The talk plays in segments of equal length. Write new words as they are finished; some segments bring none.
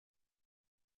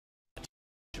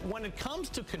when it comes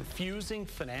to confusing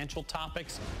financial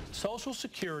topics, Social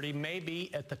Security may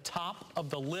be at the top of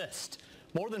the list.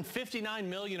 More than 59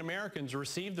 million Americans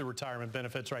receive the retirement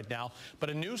benefits right now, but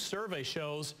a new survey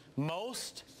shows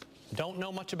most don't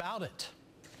know much about it.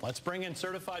 Let's bring in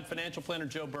Certified Financial Planner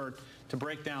Joe Bert to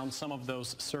break down some of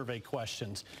those survey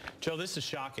questions. Joe, this is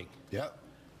shocking. Yep.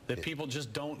 That people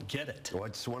just don't get it. Well,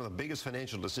 it's one of the biggest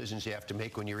financial decisions you have to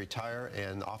make when you retire,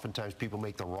 and oftentimes people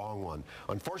make the wrong one.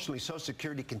 Unfortunately, Social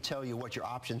Security can tell you what your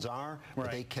options are,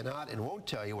 but they cannot and won't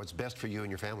tell you what's best for you and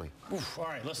your family. Oof. All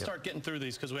right, let's start getting through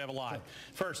these because we have a lot.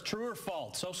 First, true or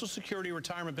false, Social Security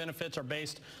retirement benefits are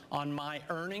based on my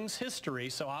earnings history,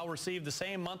 so I'll receive the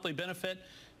same monthly benefit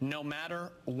no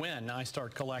matter when I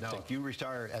start collecting. Now, if you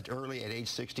retire early at age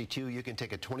 62, you can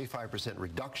take a 25%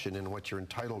 reduction in what you're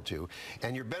entitled to,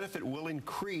 and your benefit will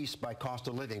increase by cost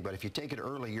of living, but if you take it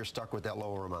early, you're stuck with that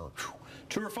lower amount.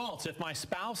 True or false, if my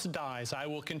spouse dies, I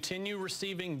will continue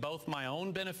receiving both my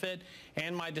own benefit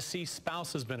and my deceased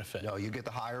spouse's benefit? No, you get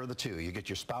the higher of the two. You get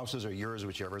your spouse's or yours,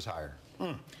 whichever is higher.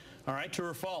 All right, true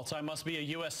or false, I must be a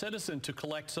U.S. citizen to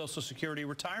collect Social Security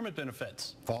retirement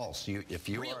benefits? False. If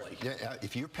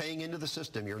you're paying into the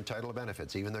system, you're entitled to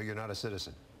benefits, even though you're not a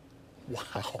citizen.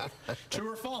 Wow.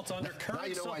 True or false? Under current now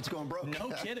you know why it's going broke.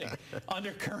 No kidding.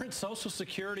 Under current Social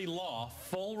Security law,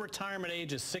 full retirement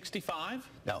age is 65?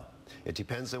 No. It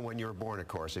depends on when you were born, of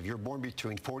course. If you're born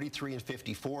between 43 and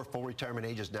 54, full retirement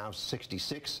age is now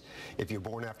 66. If you're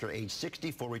born after age 60,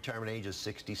 full retirement age is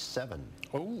 67.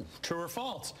 Oh, true or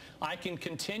false? I can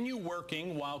continue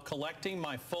working while collecting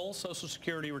my full Social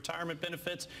Security retirement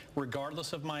benefits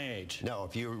regardless of my age? No.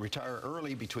 If you retire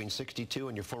early between 62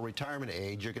 and your full retirement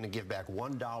age, you're going to give back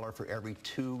 $1 for every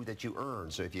 2 that you earn.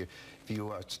 So if you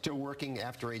are still working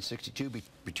after age 62,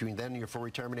 between then and your full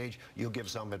retirement age, you'll give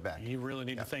some of it back. You really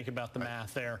need to think about the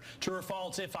math there. True or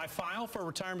false, if I file for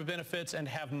retirement benefits and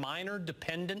have minor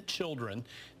dependent children,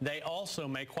 they also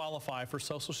may qualify for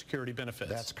Social Security benefits?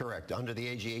 That's correct. Under the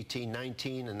age of 18,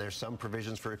 19, and there's some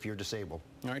provisions for if you're disabled.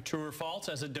 All right, true or false,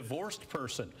 as a divorced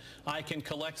person, I can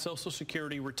collect Social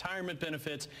Security retirement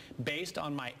benefits based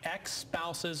on my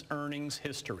ex-spouse's earnings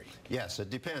history? Yes,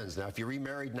 it depends. Now, if you're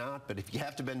remarried, not, but if you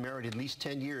have to been married at least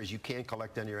 10 years, you can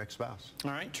collect on your ex-spouse.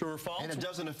 All right, true or false? And it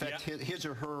doesn't affect his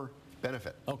or her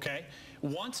benefit. Okay.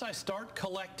 Once I start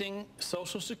collecting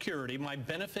Social Security, my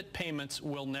benefit payments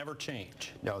will never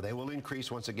change? No, they will increase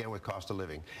once again with cost of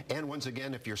living. And once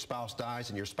again, if your spouse dies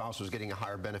and your spouse was getting a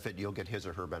higher benefit, you'll get his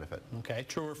or her benefit. Okay.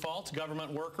 True or false?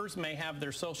 Government workers may have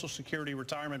their Social Security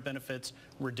retirement benefits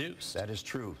reduced? That is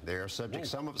true. They are subject.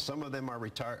 Some of them are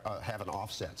have an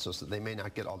offset, so they may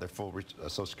not get all their full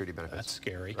Social Security benefits. That's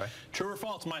scary. Right? True or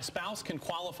false? My spouse can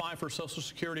qualify for Social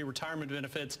Security retirement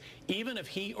benefits even if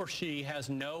he or she has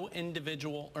no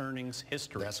individual earnings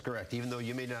history? That's correct. Even though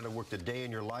you may not have worked a day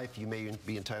in your life, you may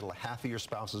be entitled to half of your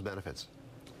spouse's benefits.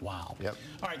 Wow. Yep.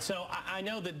 All right, so I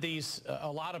know that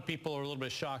a lot of people are a little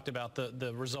bit shocked about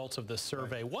the results of this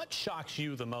survey. Right. What shocks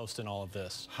you the most in all of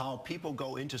this? How people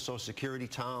go into Social Security,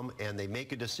 Tom, and they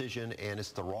make a decision, and it's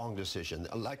the wrong decision.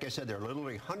 Like I said, there are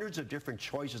literally hundreds of different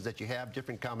choices that you have,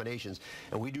 different combinations,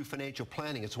 and we do financial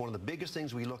planning. It's one of the biggest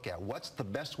things we look at. What's the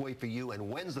best way for you, and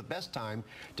when's the best time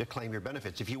to claim your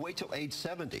benefits? If you wait till age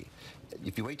 70,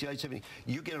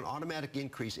 you get an automatic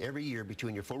increase every year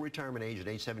between your full retirement age and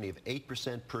age 70 of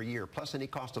 8% per year, plus any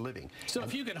cost of living. So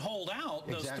if you can hold out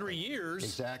those 3 years.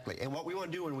 Exactly. And what we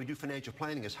want to do when we do financial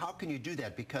planning is how can you do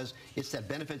that? Because it's that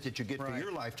benefit that you get for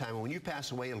your lifetime, and when you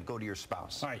pass away, it'll go to your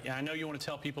spouse. All right. I know you want to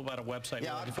tell people about a website.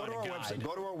 Yeah, go to our website.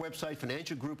 Go to our website,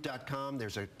 financialgroup.com.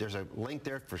 There's a link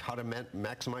there for how to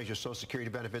maximize your Social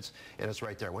Security benefits, and it's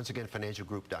right there. Once again,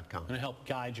 financialgroup.com. And help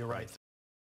guide you right